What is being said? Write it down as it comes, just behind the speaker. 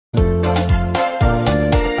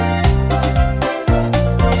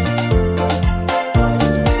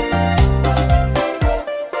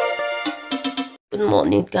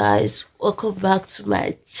morning, guys. Welcome back to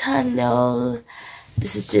my channel.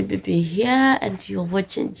 This is JBB here and you're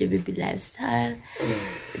watching JBB Lifestyle.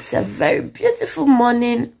 It's a very beautiful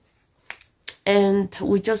morning and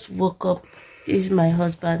we just woke up. He's my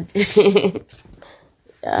husband. Here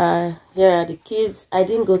are the kids. I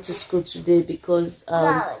didn't go to school today because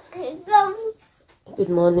good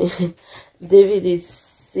morning. David is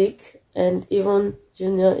sick and even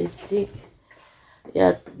Junior is sick.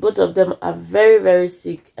 Yeah, both of them are very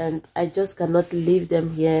sick and I just cannot leave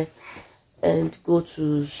them here and go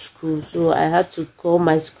to school. So I had to call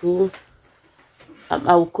my school.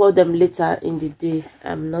 I will call them later in the day.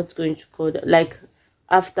 I'm not going to call them like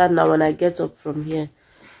after now when I get up from here.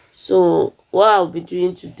 So what I'll be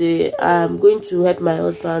doing today, I'm going to help my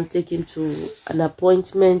husband take him to an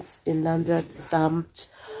appointment in Landrat Samt,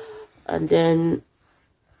 and then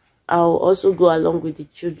I'll also go along with the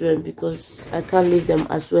children because I can't leave them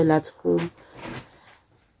as well at home.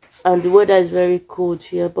 And the weather is very cold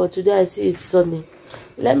here, but today I see it's sunny.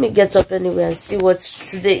 Let me get up anyway and see what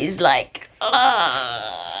today is like.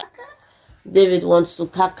 David wants to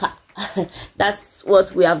kaka. That's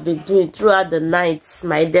what we have been doing throughout the night,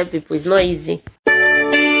 my dear people. It's not easy.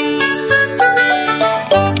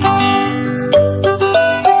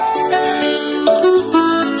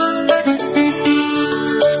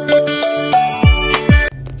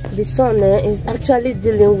 The sun is actually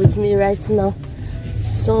dealing with me right now.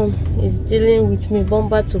 Sun is dealing with me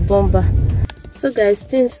bomber to bomber. So guys,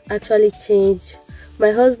 things actually changed.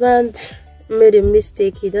 My husband made a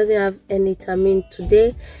mistake. He doesn't have any termine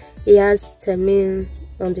today. He has termine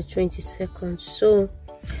on the 22nd. So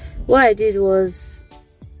what I did was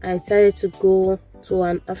I decided to go to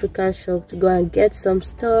an African shop to go and get some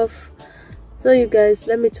stuff. So you guys,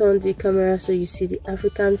 let me turn the camera so you see the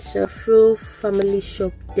African shop, Fro family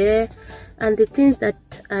shop there, and the things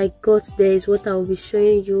that I got there is what I will be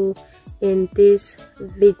showing you in this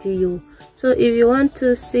video. So if you want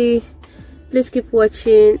to see, please keep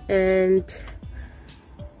watching and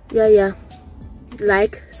yeah,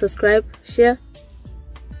 like, subscribe, share.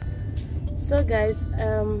 So guys,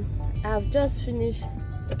 I've just finished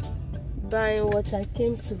buying what I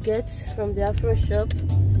came to get from the Afro shop.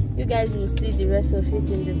 You guys will see the rest of it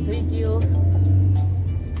in the video.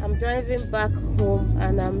 I'm driving back home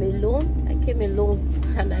and I'm alone. I came alone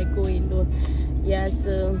and I go alone. Yeah,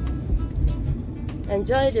 so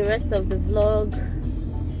enjoy the rest of the vlog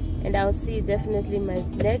and I'll see you definitely in my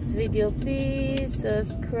next video. Please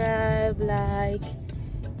subscribe, like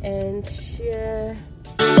and share.